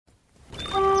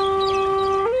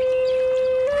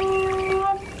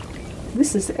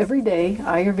This is Everyday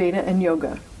Ayurveda and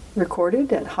Yoga,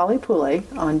 recorded at Halipule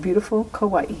on beautiful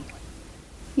Kauai.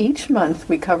 Each month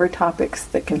we cover topics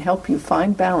that can help you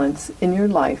find balance in your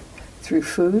life through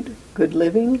food, good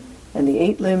living, and the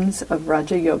 8 limbs of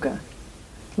Raja Yoga.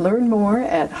 Learn more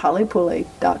at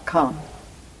halipule.com.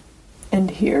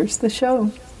 And here's the show.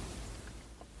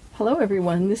 Hello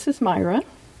everyone, this is Myra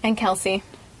and Kelsey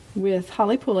with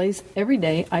Halipule's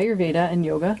Everyday Ayurveda and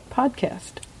Yoga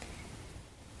podcast.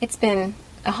 It's been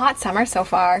a hot summer so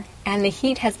far, and the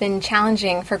heat has been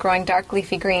challenging for growing dark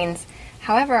leafy greens.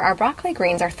 However, our broccoli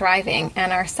greens are thriving,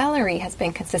 and our celery has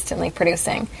been consistently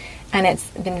producing, and it's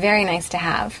been very nice to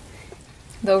have.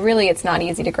 Though really it's not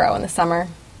easy to grow in the summer.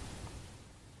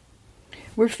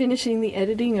 We're finishing the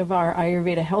editing of our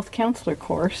Ayurveda Health Counselor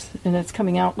course, and it's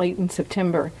coming out late in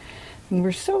September. And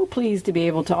we're so pleased to be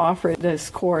able to offer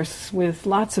this course with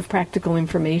lots of practical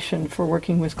information for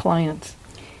working with clients.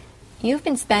 You've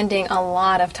been spending a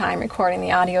lot of time recording the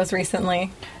audios recently.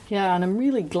 Yeah, and I'm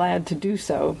really glad to do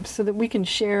so that we can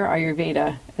share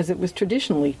Ayurveda as it was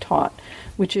traditionally taught,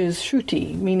 which is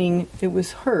Shruti, meaning it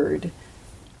was heard.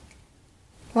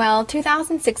 Well,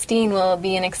 2016 will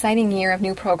be an exciting year of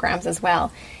new programs as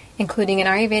well, including an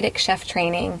Ayurvedic chef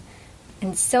training.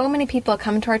 And so many people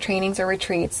come to our trainings or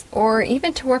retreats, or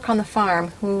even to work on the farm,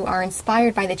 who are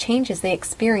inspired by the changes they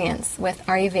experience with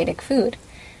Ayurvedic food.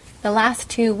 The last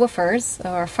 2 woofers,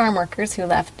 or farm workers who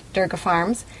left Durga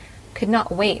Farms, could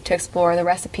not wait to explore the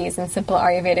recipes and simple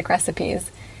Ayurvedic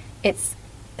recipes. It's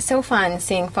so fun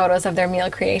seeing photos of their meal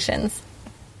creations.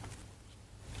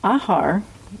 Ahar,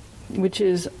 which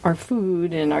is our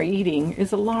food and our eating,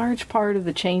 is a large part of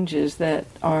the changes that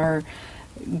our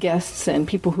guests and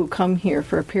people who come here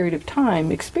for a period of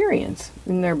time experience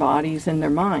in their bodies and their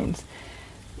minds.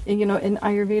 And, in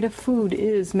Ayurveda, food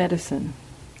is medicine.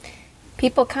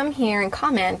 People come here and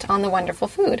comment on the wonderful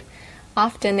food.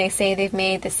 Often they say they've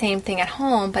made the same thing at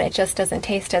home, but it just doesn't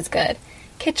taste as good.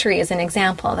 Khichdi is an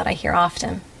example that I hear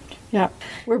often. Yeah,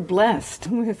 we're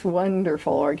blessed with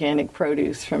wonderful organic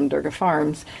produce from Durga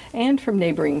Farms and from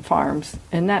neighboring farms,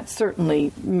 and that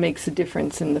certainly makes a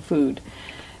difference in the food.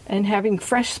 And having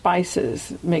fresh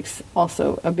spices makes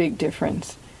also a big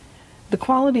difference. The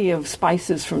quality of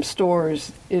spices from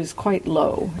stores is quite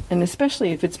low, and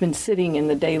especially if it's been sitting in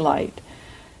the daylight.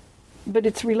 But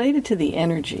it's related to the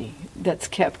energy that's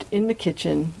kept in the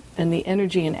kitchen and the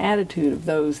energy and attitude of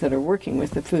those that are working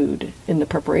with the food in the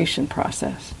preparation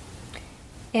process.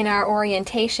 In our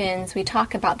orientations, we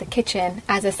talk about the kitchen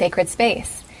as a sacred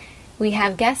space. We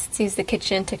have guests use the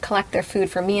kitchen to collect their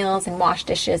food for meals and wash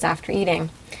dishes after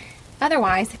eating.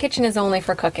 Otherwise, the kitchen is only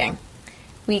for cooking.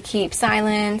 We keep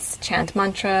silence, chant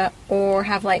mantra, or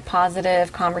have light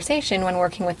positive conversation when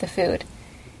working with the food.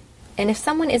 And if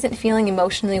someone isn't feeling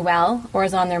emotionally well or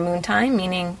is on their moon time,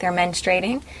 meaning they're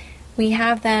menstruating, we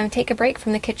have them take a break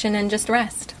from the kitchen and just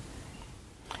rest.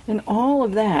 And all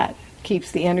of that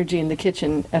keeps the energy in the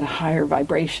kitchen at a higher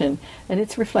vibration, and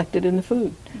it's reflected in the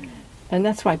food. And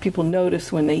that's why people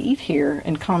notice when they eat here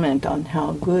and comment on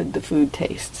how good the food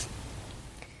tastes.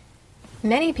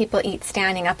 Many people eat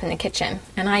standing up in the kitchen,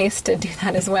 and I used to do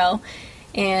that as well.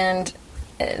 And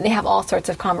they have all sorts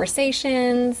of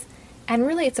conversations, and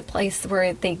really it's a place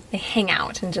where they hang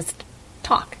out and just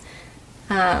talk.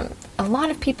 A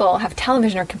lot of people have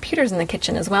television or computers in the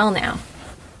kitchen as well now.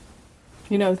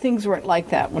 Things weren't like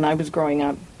that when I was growing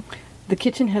up. The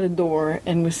kitchen had a door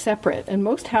and was separate, and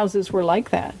most houses were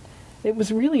like that. It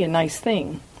was really a nice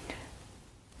thing.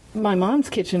 My mom's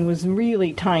kitchen was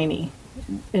really tiny,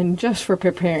 and just for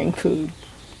preparing food.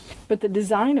 But the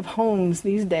design of homes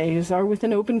these days are with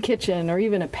an open kitchen or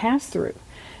even a pass-through,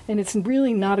 and it's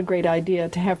really not a great idea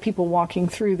to have people walking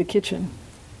through the kitchen.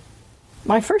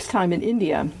 My first time in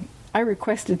India, I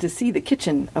requested to see the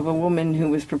kitchen of a woman who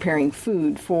was preparing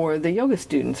food for the yoga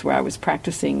students where I was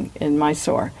practicing in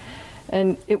Mysore.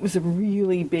 And it was a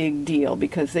really big deal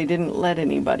because they didn't let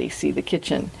anybody see the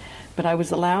kitchen. But I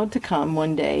was allowed to come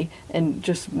one day and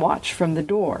just watch from the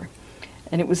door.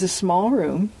 And it was a small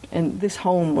room, and this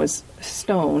home was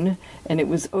stone, and it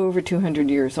was over 200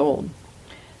 years old.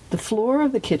 The floor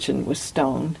of the kitchen was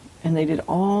stone, and they did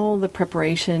all the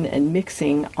preparation and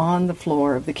mixing on the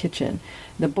floor of the kitchen.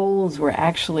 The bowls were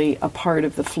actually a part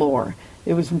of the floor.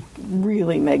 It was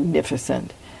really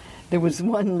magnificent. There was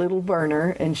one little burner,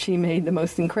 and she made the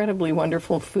most incredibly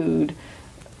wonderful food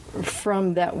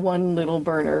from that one little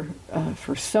burner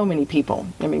for so many people.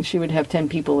 I mean, she would have 10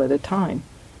 people at a time.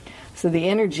 So the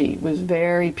energy was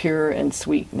very pure and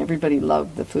sweet, and everybody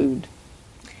loved the food.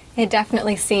 It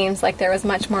definitely seems like there was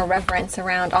much more reverence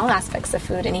around all aspects of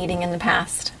food and eating in the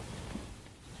past.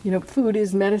 Food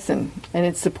is medicine, and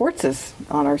it supports us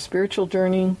on our spiritual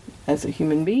journey as a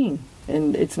human being.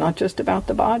 And it's not just about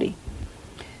the body.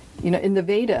 In the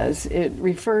Vedas, it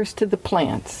refers to the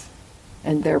plants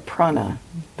and their prana,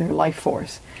 their life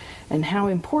force, and how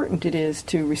important it is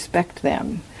to respect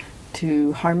them,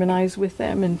 to harmonize with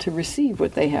them, and to receive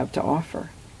what they have to offer.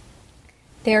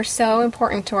 They are so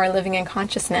important to our living and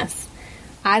consciousness.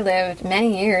 I lived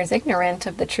many years ignorant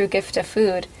of the true gift of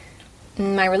food.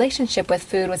 My relationship with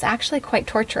food was actually quite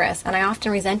torturous, and I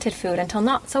often resented food until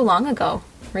not so long ago,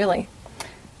 really.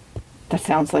 That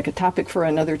sounds like a topic for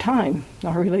another time,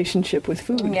 our relationship with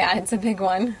food. Yeah, it's a big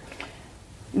one.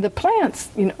 The plants,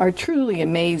 are truly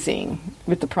amazing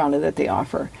with the prana that they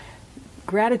offer.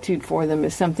 Gratitude for them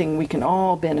is something we can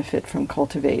all benefit from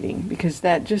cultivating, because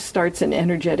that just starts an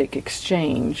energetic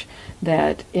exchange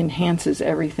that enhances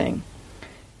everything.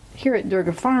 Here at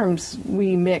Durga Farms,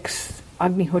 we mix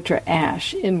Agnihotra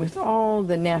ash in with all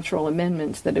the natural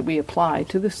amendments that we apply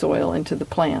to the soil and to the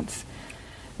plants.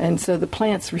 And so the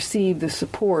plants receive the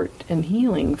support and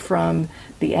healing from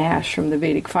the ash from the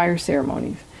Vedic fire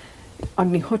ceremonies.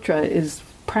 Agnihotra is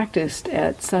practiced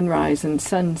at sunrise and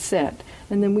sunset,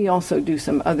 and then we also do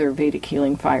some other Vedic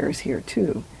healing fires here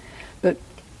too. But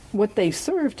what they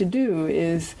serve to do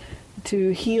is to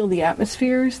heal the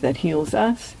atmospheres that heals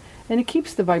us, and it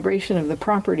keeps the vibration of the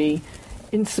property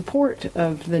in support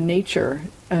of the nature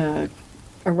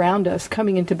around us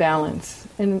coming into balance,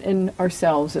 and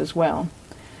ourselves as well.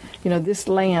 This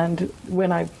land,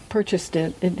 when I purchased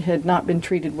it, it had not been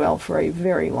treated well for a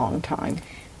very long time.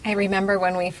 I remember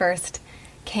when we first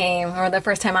came, or the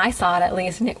first time I saw it at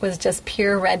least, and it was just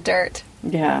pure red dirt.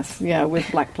 Yes,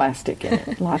 with black plastic in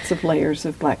it. Lots of layers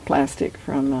of black plastic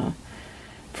from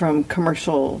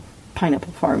commercial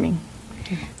pineapple farming.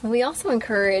 We also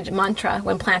encourage mantra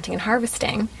when planting and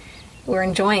harvesting. We're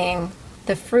enjoying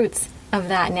the fruits of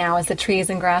that now as the trees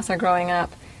and grass are growing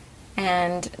up.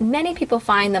 And many people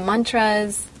find the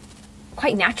mantras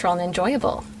quite natural and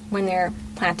enjoyable when they're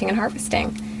planting and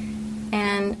harvesting.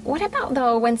 And what about,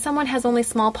 though, when someone has only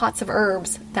small pots of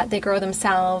herbs that they grow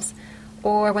themselves,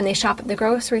 or when they shop at the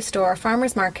grocery store or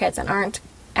farmers markets and aren't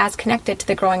as connected to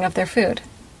the growing of their food?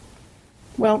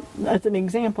 Well, as an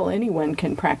example, anyone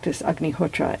can practice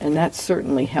Agnihotra, and that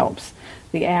certainly helps.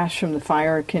 The ash from the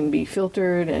fire can be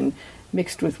filtered and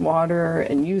mixed with water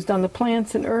and used on the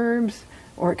plants and herbs,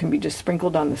 or it can be just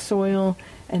sprinkled on the soil.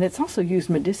 And it's also used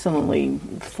medicinally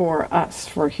for us,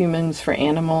 for humans, for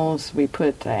animals. We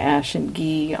put ash and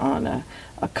ghee on a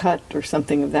cut or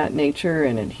something of that nature,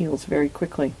 and it heals very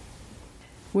quickly.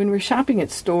 When we're shopping at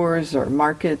stores or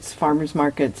markets, farmers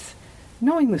markets,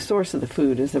 knowing the source of the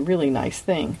food is a really nice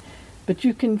thing. But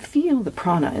you can feel the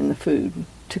prana in the food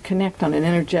to connect on an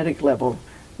energetic level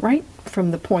right from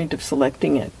the point of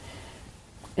selecting it.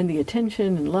 And the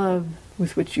attention and love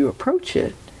with which you approach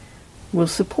it will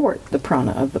support the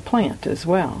prana of the plant as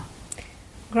well.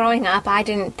 Growing up, I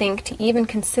didn't think to even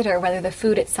consider whether the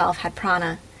food itself had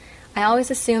prana. I always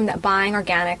assumed that buying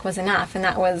organic was enough, and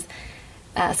that was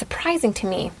surprising to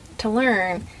me to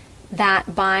learn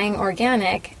that buying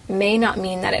organic may not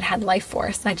mean that it had life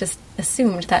force. I just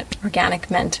assumed that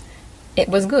organic meant it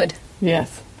was good.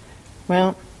 Yes.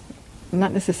 Well,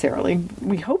 not necessarily.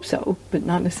 We hope so, but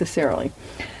not necessarily.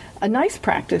 A nice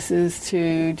practice is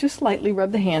to just lightly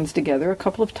rub the hands together a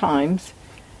couple of times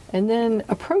and then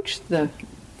approach the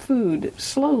food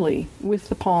slowly with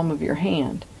the palm of your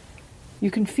hand. You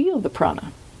can feel the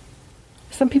prana.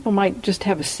 Some people might just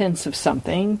have a sense of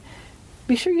something.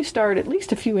 Be sure you start at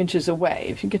least a few inches away.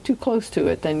 If you get too close to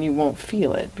it, then you won't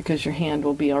feel it because your hand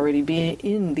will already be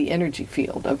in the energy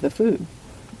field of the food.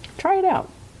 Try it out.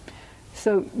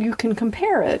 So you can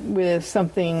compare it with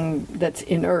something that's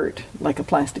inert, like a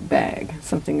plastic bag,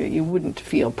 something that you wouldn't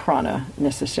feel prana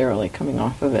necessarily coming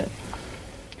off of it.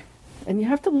 And you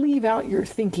have to leave out your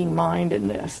thinking mind in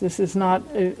this. This is not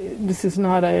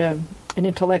an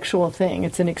intellectual thing.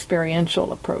 It's an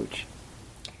experiential approach.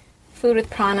 Food with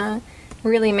prana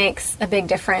really makes a big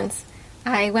difference.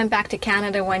 I went back to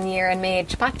Canada one year and made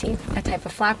chapati, a type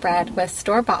of flatbread with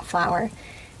store-bought flour.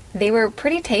 They were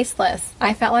pretty tasteless.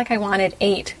 I felt like I wanted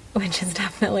 8, which is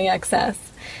definitely excess.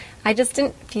 I just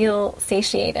didn't feel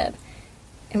satiated.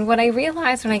 And what I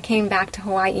realized when I came back to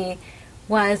Hawaii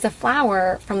was the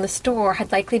flour from the store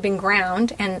had likely been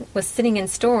ground and was sitting in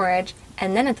storage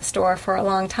and then at the store for a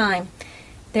long time.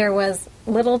 There was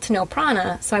little to no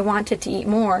prana, so I wanted to eat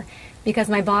more because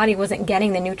my body wasn't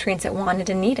getting the nutrients it wanted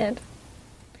and needed.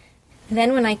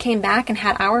 Then when I came back and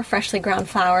had our freshly ground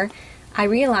flour, I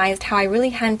realized how I really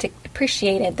hadn't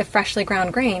appreciated the freshly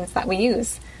ground grains that we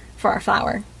use for our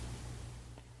flour.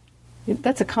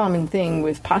 That's a common thing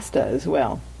with pasta as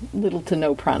well, little to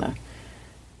no prana.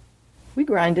 We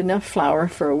grind enough flour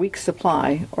for a week's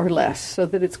supply or less so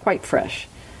that it's quite fresh.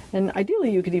 And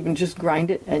ideally you could even just grind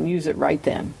it and use it right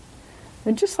then.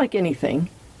 And just like anything,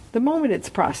 the moment it's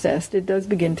processed, it does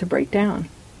begin to break down.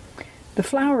 The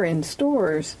flour in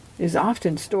stores is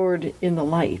often stored in the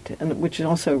light, which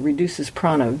also reduces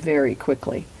prana very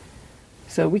quickly.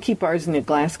 So we keep ours in a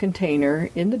glass container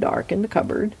in the dark in the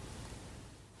cupboard.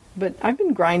 But I've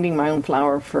been grinding my own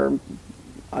flour for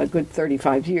a good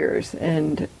 35 years,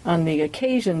 and on the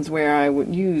occasions where I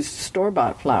would use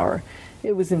store-bought flour,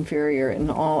 it was inferior in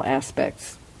all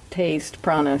aspects: taste,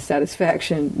 prana,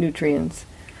 satisfaction, nutrients.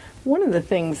 One of the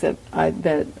things that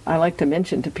I like to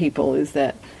mention to people is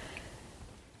that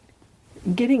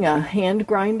getting a hand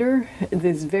grinder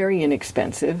is very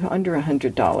inexpensive, under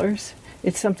 $100.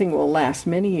 It's something that will last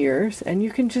many years, and you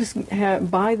can just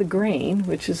buy the grain,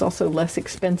 which is also less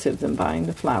expensive than buying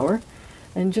the flour,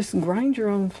 and just grind your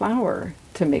own flour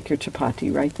to make your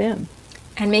chapati right then.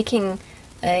 And making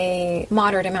a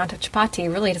moderate amount of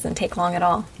chapati really doesn't take long at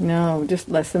all. No, just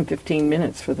less than 15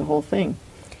 minutes for the whole thing.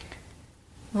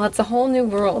 Well, it's a whole new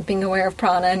world, being aware of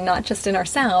prana, and not just in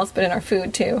ourselves, but in our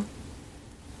food too.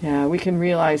 Yeah, we can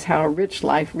realize how rich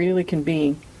life really can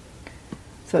be.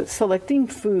 So selecting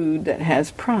food that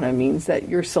has prana means that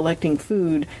you're selecting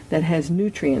food that has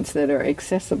nutrients that are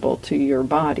accessible to your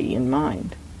body and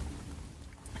mind.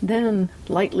 Then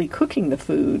lightly cooking the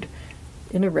food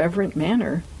in a reverent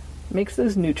manner makes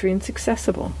those nutrients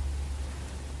accessible.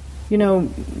 You know,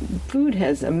 food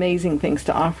has amazing things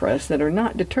to offer us that are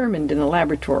not determined in a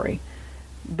laboratory,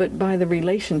 but by the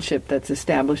relationship that's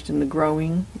established in the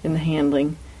growing, in the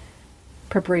handling,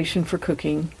 preparation for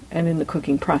cooking, and in the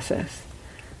cooking process.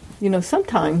 You know,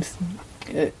 sometimes,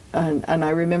 and I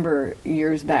remember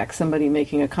years back somebody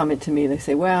making a comment to me, they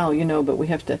say, well, you know, but we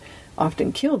have to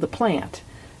often kill the plant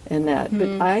and that.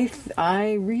 But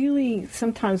I really,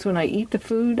 sometimes when I eat the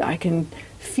food, I can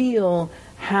feel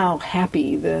how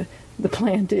happy the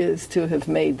plant is to have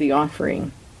made the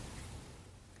offering.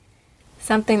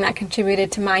 Something that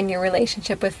contributed to my new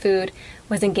relationship with food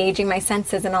was engaging my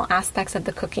senses in all aspects of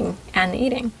the cooking and the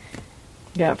eating.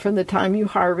 Yeah, from the time you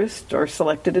harvest or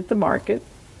select it at the market,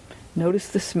 notice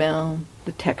the smell,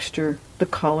 the texture, the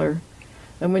color.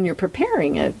 And when you're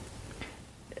preparing it,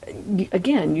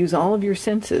 again, use all of your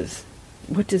senses.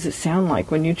 What does it sound like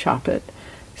when you chop it?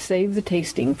 Save the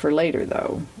tasting for later,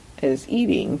 though, as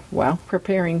eating, while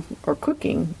preparing or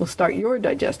cooking, will start your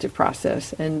digestive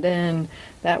process, and then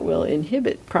that will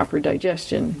inhibit proper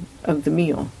digestion of the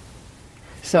meal.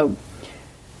 So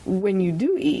when you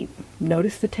do eat,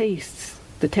 notice the tastes,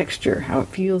 the texture, how it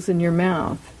feels in your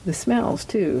mouth, the smells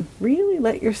too. Really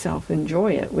let yourself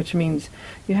enjoy it, which means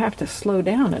you have to slow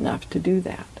down enough to do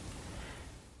that.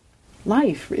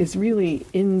 Life is really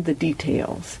in the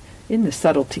details, in the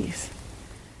subtleties.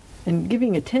 And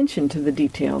giving attention to the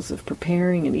details of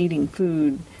preparing and eating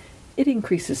food, it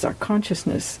increases our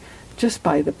consciousness just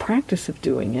by the practice of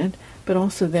doing it, but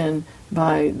also then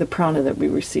by the prana that we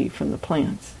receive from the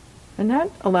plants. And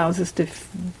that allows us to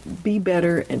be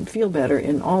better and feel better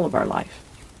in all of our life.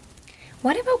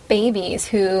 What about babies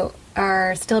who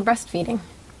are still breastfeeding?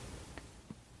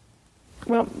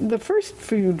 Well, the first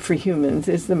food for humans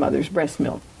is the mother's breast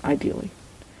milk, ideally.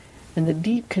 And the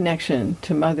deep connection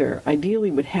to mother ideally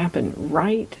would happen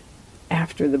right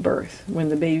after the birth, when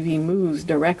the baby moves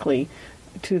directly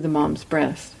to the mom's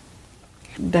breast.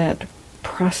 That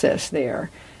process there,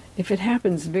 if it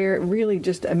happens really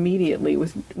just immediately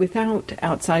without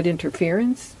outside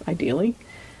interference, ideally,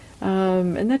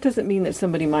 and that doesn't mean that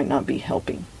somebody might not be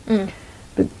helping.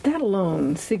 But that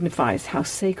alone signifies how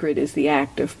sacred is the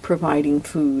act of providing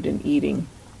food and eating.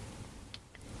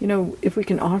 You know, if we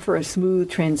can offer a smooth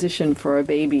transition for a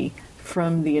baby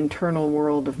from the internal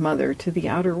world of mother to the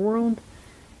outer world,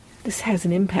 this has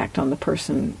an impact on the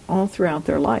person all throughout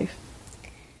their life.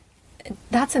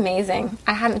 That's amazing.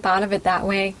 I hadn't thought of it that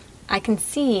way. I can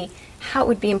see how it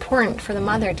would be important for the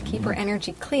mother to keep her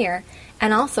energy clear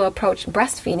and also approach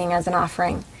breastfeeding as an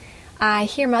offering. I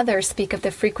hear mothers speak of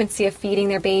the frequency of feeding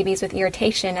their babies with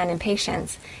irritation and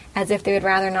impatience, as if they would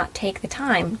rather not take the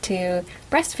time to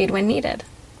breastfeed when needed.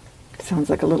 Sounds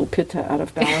like a little pitta out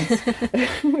of balance,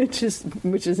 which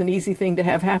is an easy thing to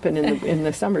have happen in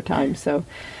the summertime. So,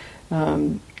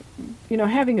 you know,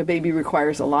 having a baby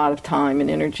requires a lot of time and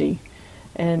energy,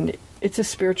 and it's a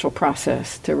spiritual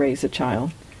process to raise a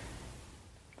child.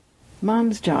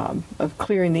 Mom's job of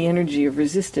clearing the energy of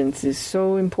resistance is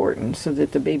so important so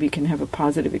that the baby can have a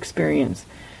positive experience,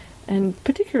 and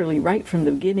particularly right from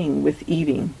the beginning with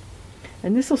eating.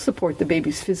 And this will support the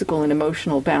baby's physical and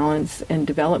emotional balance and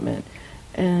development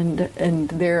and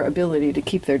their ability to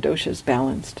keep their doshas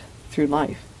balanced through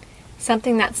life.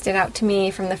 Something that stood out to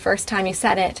me from the first time you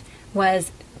said it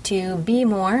was to be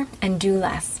more and do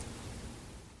less.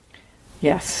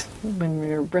 Yes, when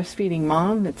we're breastfeeding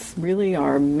mom, it's really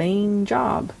our main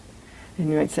job. And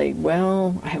you might say,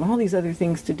 well, I have all these other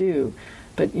things to do.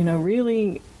 But,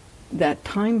 really, that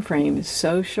time frame is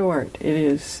so short. It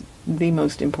is the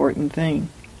most important thing.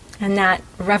 And that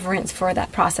reverence for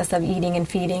that process of eating and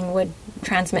feeding would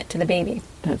transmit to the baby.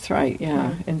 That's right,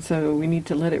 yeah. Mm-hmm. And so we need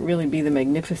to let it really be the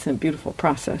magnificent, beautiful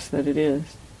process that it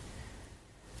is.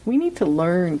 We need to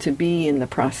learn to be in the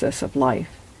process of life,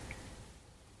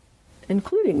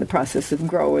 including the process of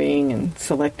growing and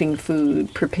selecting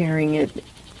food, preparing it,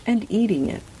 and eating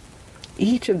it.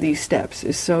 Each of these steps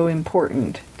is so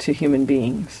important to human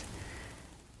beings.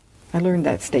 I learned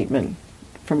that statement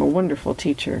from a wonderful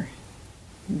teacher.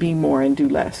 Be more and do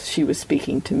less. She was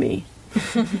speaking to me.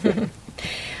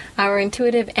 Our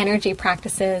intuitive energy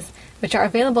practices, which are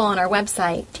available on our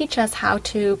website, teach us how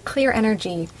to clear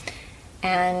energy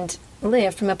and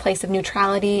live from a place of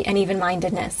neutrality and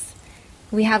even-mindedness.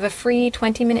 We have a free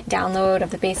 20-minute download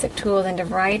of the basic tools and a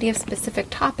variety of specific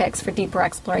topics for deeper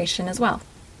exploration as well.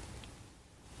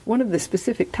 One of the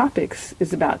specific topics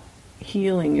is about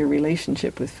healing your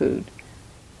relationship with food,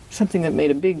 something that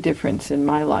made a big difference in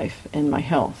my life and my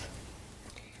health.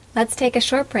 Let's take a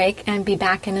short break and be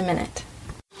back in a minute.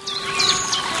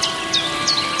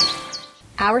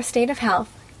 Our State of Health,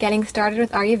 Getting Started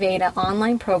with Ayurveda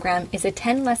online program is a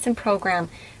 10-lesson program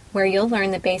where you'll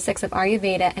learn the basics of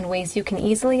Ayurveda and ways you can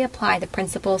easily apply the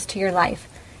principles to your life,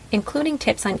 including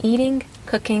tips on eating,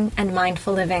 cooking, and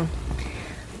mindful living.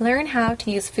 Learn how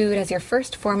to use food as your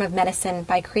first form of medicine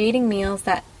by creating meals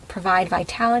that provide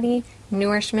vitality,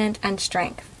 nourishment, and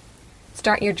strength.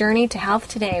 Start your journey to health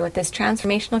today with this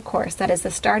transformational course that is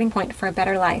the starting point for a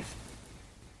better life.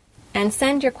 And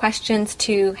send your questions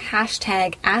to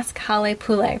hashtag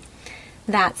AskHalePule.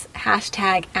 That's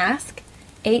hashtag Ask,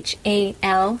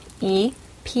 HALEPULE,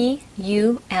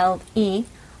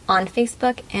 on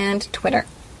Facebook and Twitter.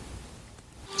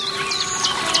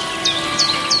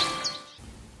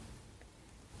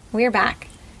 We're back.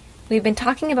 We've been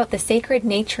talking about the sacred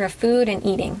nature of food and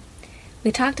eating.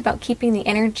 We talked about keeping the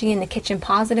energy in the kitchen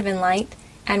positive and light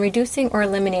and reducing or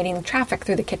eliminating the traffic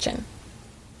through the kitchen.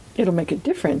 It'll make a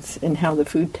difference in how the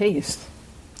food tastes.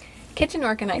 Kitchen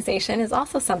organization is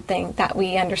also something that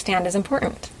we understand is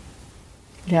important.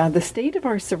 Yeah, the state of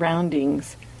our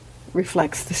surroundings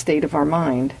reflects the state of our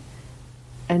mind.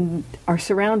 And our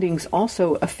surroundings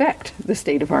also affect the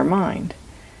state of our mind.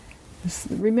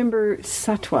 Remember,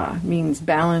 sattva means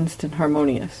balanced and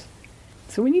harmonious.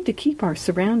 So we need to keep our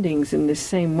surroundings in this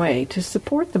same way to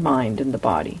support the mind and the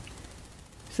body.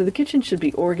 So the kitchen should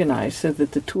be organized so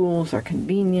that the tools are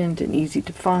convenient and easy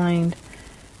to find.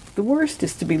 The worst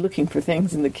is to be looking for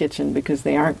things in the kitchen because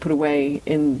they aren't put away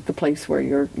in the place where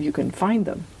you can find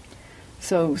them.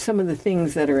 So some of the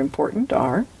things that are important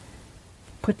are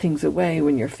put things away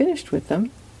when you're finished with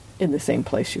them in the same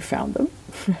place you found them.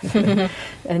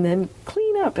 And then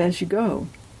clean up as you go.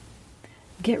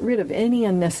 Get rid of any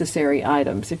unnecessary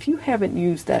items. If you haven't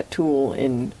used that tool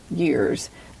in years,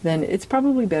 then it's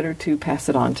probably better to pass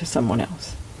it on to someone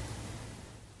else.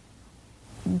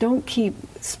 Don't keep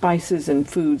spices and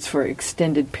foods for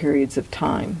extended periods of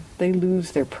time. They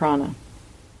lose their prana.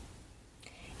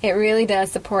 It really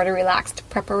does support a relaxed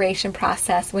preparation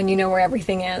process when you know where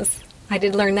everything is. I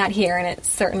did learn that here, and it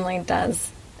certainly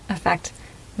does affect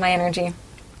my energy.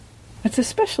 It's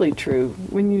especially true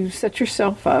when you set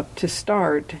yourself up to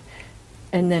start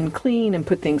and then clean and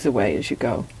put things away as you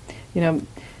go.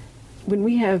 When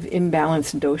we have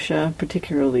imbalanced dosha,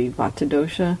 particularly vata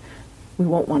dosha, we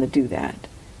won't want to do that.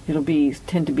 It'll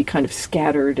tend to be kind of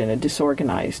scattered and a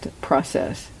disorganized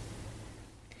process.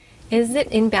 Is it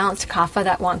imbalanced kapha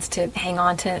that wants to hang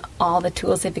on to all the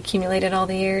tools they've accumulated all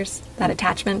the years? That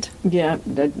attachment? Yeah,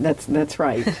 that's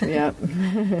right. Yeah.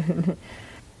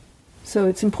 So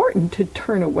it's important to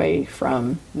turn away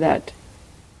from that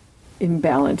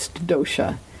imbalanced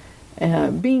dosha.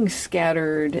 Being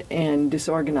scattered and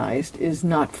disorganized is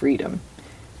not freedom.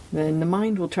 Then the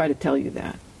mind will try to tell you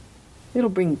that. It'll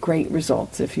bring great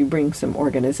results if you bring some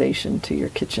organization to your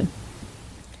kitchen.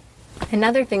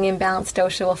 Another thing imbalanced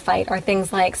dosha will fight are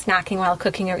things like snacking while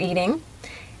cooking or eating,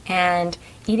 and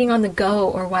eating on the go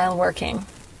or while working.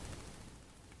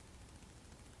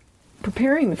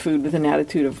 Preparing the food with an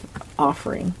attitude of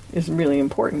offering is really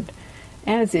important,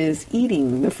 as is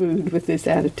eating the food with this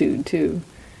attitude too.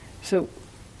 So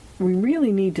we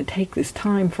really need to take this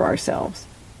time for ourselves.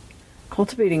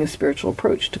 Cultivating a spiritual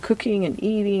approach to cooking and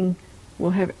eating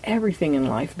will have everything in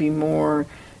life be more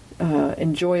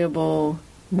enjoyable,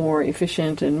 more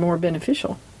efficient, and more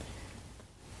beneficial.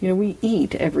 We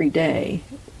eat every day.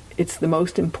 It's the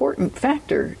most important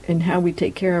factor in how we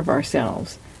take care of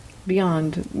ourselves,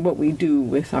 beyond what we do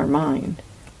with our mind.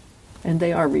 And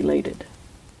they are related.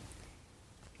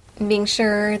 Being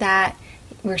sure that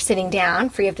we're sitting down,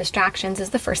 free of distractions,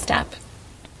 is the first step.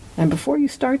 And before you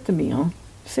start the meal,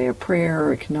 say a prayer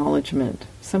or acknowledgement,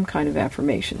 some kind of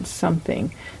affirmation,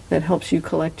 something that helps you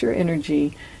collect your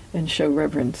energy and show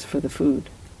reverence for the food.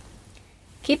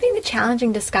 Keeping the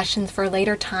challenging discussions for a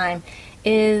later time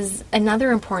is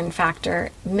another important factor.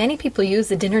 Many people use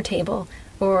the dinner table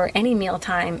or any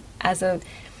mealtime as an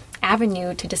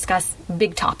avenue to discuss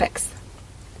big topics.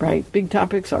 Right, big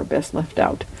topics are best left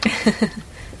out.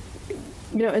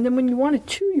 And then when you want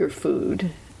to chew your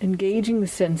food, engaging the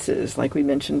senses, like we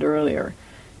mentioned earlier,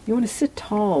 you want to sit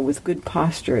tall with good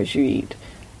posture as you eat,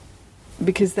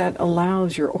 because that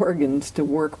allows your organs to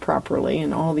work properly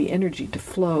and all the energy to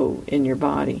flow in your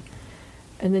body.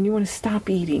 And then you want to stop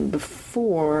eating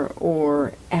before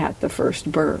or at the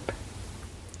first burp.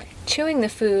 Chewing the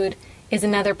food is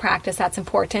another practice that's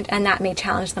important, and that may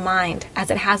challenge the mind, as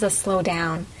it has us slow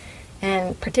down,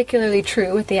 and particularly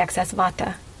true with the excess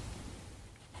vata.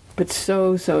 But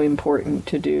so important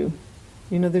to do.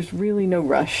 There's really no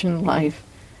rush in life.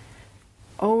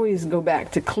 Always go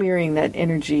back to clearing that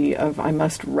energy of I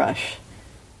must rush.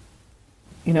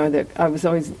 That I was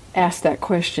always asked that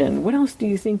question, what else do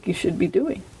you think you should be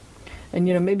doing? And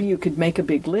maybe you could make a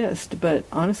big list, but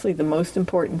honestly the most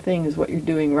important thing is what you're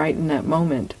doing right in that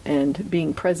moment, and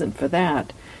being present for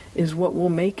that is what will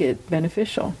make it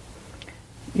beneficial.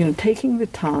 Taking the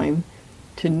time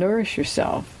to nourish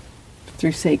yourself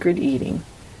through sacred eating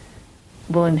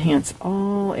will enhance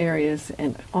all areas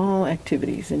and all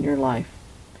activities in your life.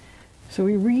 So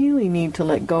we really need to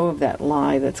let go of that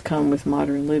lie that's come with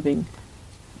modern living.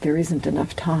 There isn't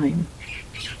enough time.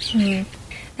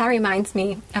 That reminds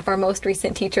me of our most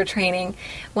recent teacher training.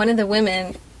 One of the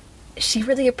women, she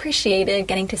really appreciated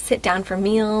getting to sit down for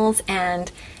meals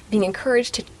and being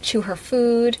encouraged to chew her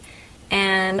food,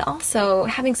 and also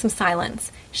having some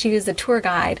silence. She was a tour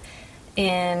guide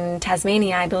in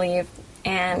Tasmania, I believe,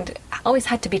 and always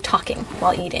had to be talking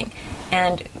while eating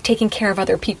and taking care of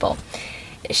other people.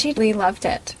 She really loved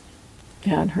it.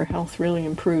 Yeah, and her health really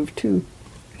improved too.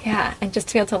 Yeah, and just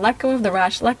to be able to let go of the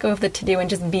rush, let go of the to-do, and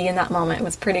just be in that moment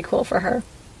was pretty cool for her.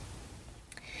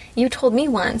 You told me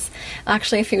once,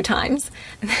 actually a few times,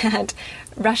 that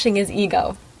rushing is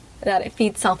ego, that it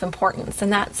feeds self-importance,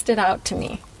 and that stood out to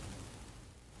me.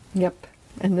 Yep,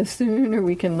 and the sooner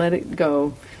we can let it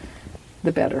go,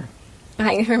 the better.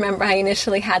 I remember I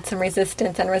initially had some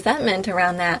resistance and resentment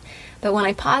around that, but when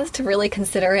I paused to really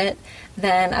consider it,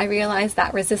 then I realized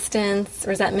that resistance,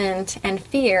 resentment, and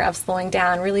fear of slowing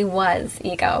down really was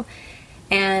ego.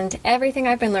 And everything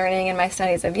I've been learning in my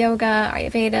studies of yoga,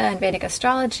 Ayurveda, and Vedic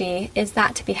astrology is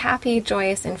that to be happy,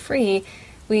 joyous, and free,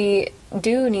 we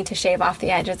do need to shave off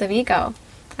the edges of ego.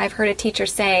 I've heard a teacher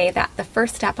say that the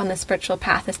first step on the spiritual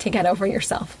path is to get over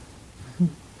yourself.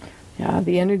 Yeah,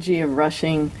 the energy of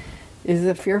rushing is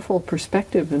a fearful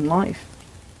perspective in life.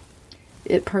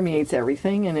 It permeates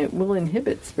everything, and it will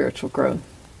inhibit spiritual growth.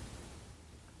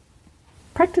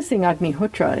 Practicing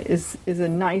Agnihotra is a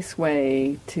nice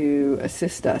way to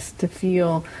assist us to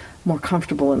feel more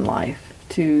comfortable in life,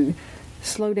 to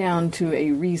slow down to a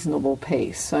reasonable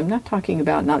pace. So I'm not talking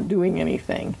about not doing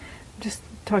anything. I'm just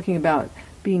talking about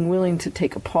being willing to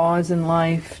take a pause in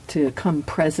life, to come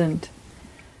present.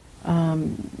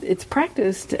 It's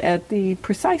practiced at the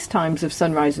precise times of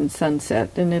sunrise and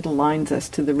sunset, and it aligns us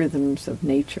to the rhythms of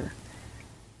nature.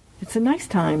 It's a nice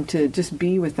time to just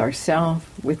be with ourselves,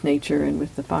 with nature, and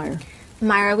with the fire.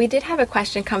 Myra, we did have a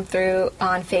question come through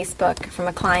on Facebook from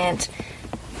a client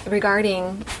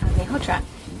regarding Agnihotra.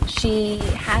 She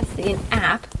has an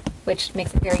app, which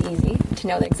makes it very easy to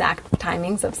know the exact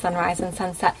timings of sunrise and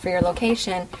sunset for your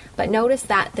location, but notice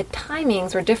that the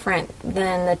timings were different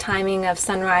than the timing of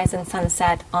sunrise and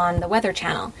sunset on the Weather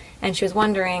Channel, and she was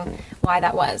wondering why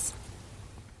that was.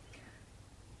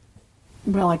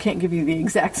 Well, I can't give you the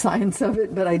exact science of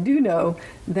it, but I do know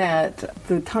that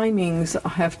the timings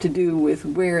have to do with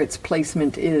where its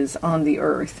placement is on the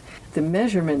Earth. The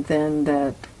measurement then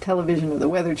that television or the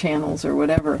weather channels or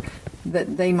whatever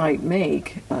that they might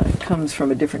make comes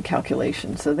from a different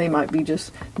calculation. So they might be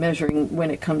just measuring when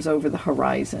it comes over the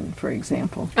horizon, for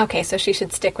example. Okay, so she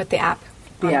should stick with the app.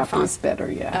 The app is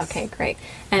better, yes. Okay, great.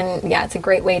 And yeah, it's a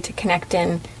great way to connect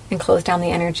in and close down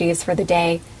the energies for the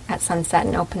day at sunset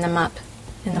and open them up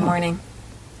in the morning.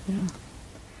 Yeah.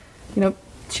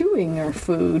 Chewing our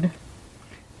food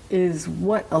is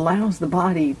what allows the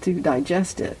body to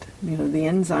digest it. The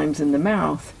enzymes in the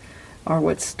mouth are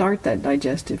what start that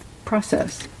digestive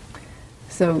process.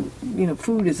 So,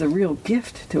 food is a real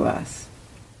gift to us.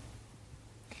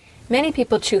 Many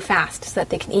people chew fast so that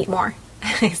they can eat more.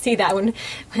 I see that when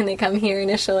they come here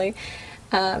initially.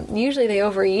 Usually they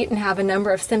overeat and have a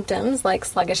number of symptoms like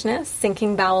sluggishness,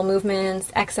 sinking bowel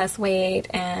movements, excess weight,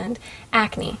 and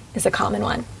acne is a common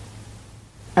one.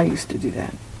 I used to do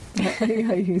that.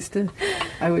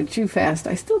 I would chew fast.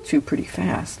 I still chew pretty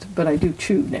fast, but I do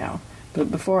chew now.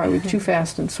 But before I would chew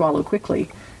fast and swallow quickly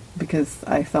because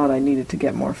I thought I needed to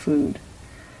get more food.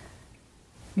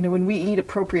 When we eat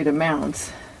appropriate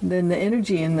amounts, then the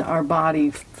energy in our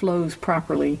body flows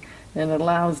properly and it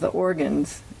allows the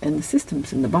organs and the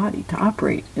systems in the body to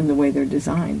operate in the way they're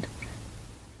designed.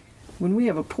 When we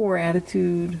have a poor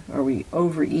attitude or we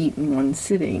overeat in one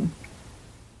sitting,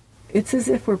 it's as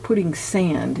if we're putting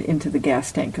sand into the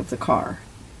gas tank of the car.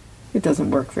 It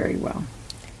doesn't work very well.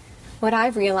 What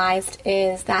I've realized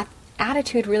is that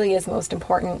attitude really is most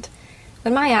important.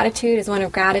 When my attitude is one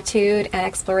of gratitude and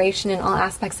exploration in all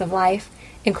aspects of life,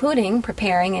 including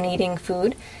preparing and eating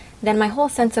food, then my whole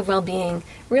sense of well-being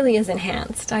really is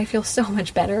enhanced. I feel so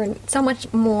much better and so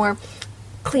much more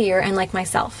clear and like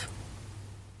myself.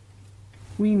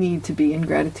 We need to be in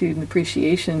gratitude and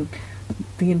appreciation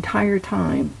the entire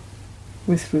time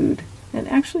with food. And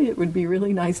actually it would be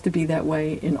really nice to be that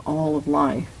way in all of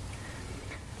life.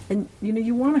 And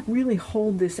you want to really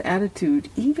hold this attitude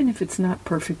even if it's not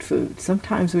perfect food.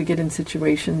 Sometimes we get in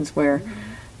situations where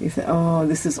you think, oh,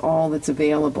 this is all that's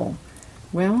available.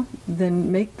 Well, then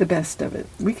make the best of it.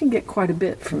 We can get quite a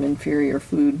bit from inferior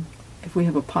food if we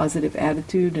have a positive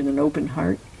attitude and an open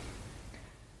heart.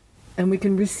 And we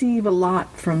can receive a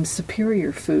lot from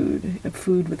superior food, a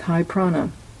food with high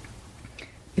prana,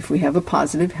 if we have a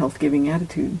positive, health-giving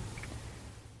attitude.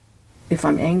 If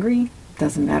I'm angry,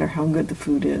 doesn't matter how good the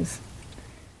food is.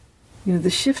 The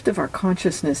shift of our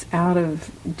consciousness out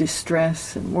of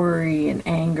distress and worry and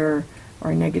anger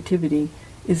or negativity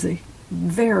is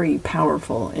very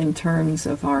powerful in terms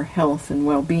of our health and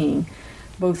well-being,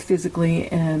 both physically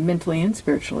and mentally and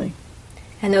spiritually.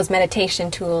 And those meditation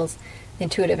tools, the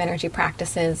intuitive energy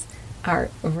practices, are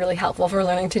really helpful for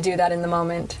learning to do that in the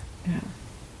moment. Yeah.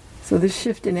 So this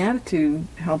shift in attitude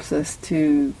helps us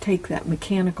to take that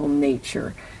mechanical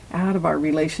nature out of our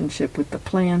relationship with the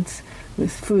plants,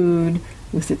 with food,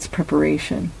 with its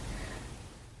preparation.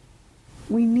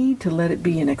 We need to let it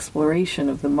be an exploration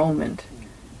of the moment.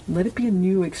 Let it be a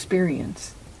new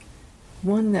experience,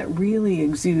 one that really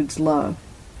exudes love.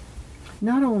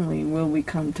 Not only will we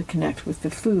come to connect with the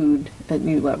food at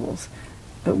new levels,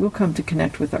 but we'll come to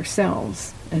connect with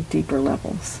ourselves at deeper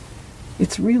levels.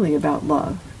 It's really about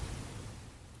love.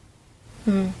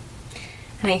 And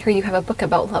I hear you have a book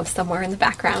about love somewhere in the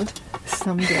background.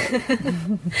 Someday.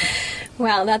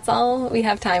 Well, that's all we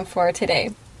have time for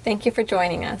today. Thank you for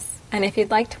joining us. And if you'd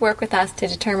like to work with us to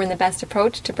determine the best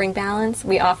approach to bring balance,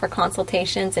 we offer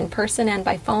consultations in person and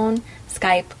by phone,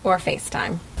 Skype, or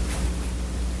FaceTime.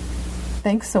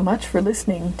 Thanks so much for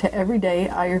listening to Everyday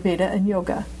Ayurveda and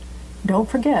Yoga. Don't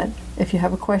forget, if you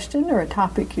have a question or a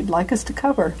topic you'd like us to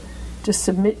cover, just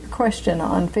submit your question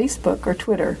on Facebook or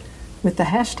Twitter with the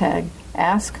hashtag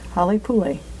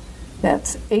AskHalepule.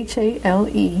 That's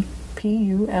HALEPULE.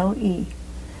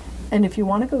 And if you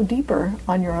want to go deeper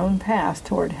on your own path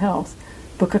toward health,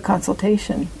 book a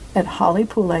consultation at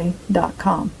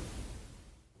halepule.com.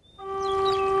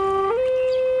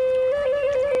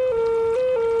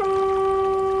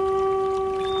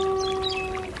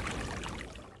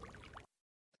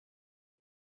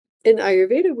 In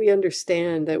Ayurveda, we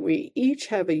understand that we each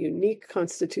have a unique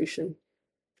constitution.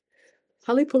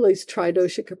 Halepule's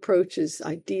tridoshic approach is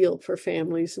ideal for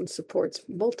families and supports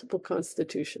multiple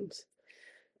constitutions.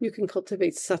 You can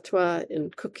cultivate sattva in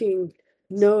cooking,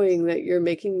 knowing that you're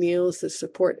making meals that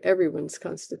support everyone's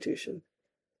constitution.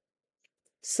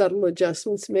 Subtle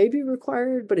adjustments may be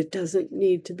required, but it doesn't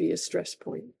need to be a stress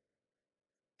point.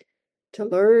 To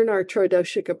learn our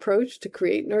tridoshic approach to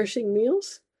create nourishing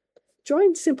meals,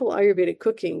 join Simple Ayurvedic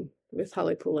Cooking with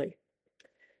Halepule.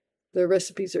 The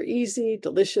recipes are easy,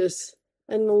 delicious,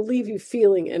 and they'll leave you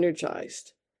feeling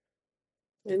energized.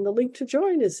 And the link to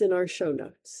join is in our show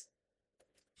notes.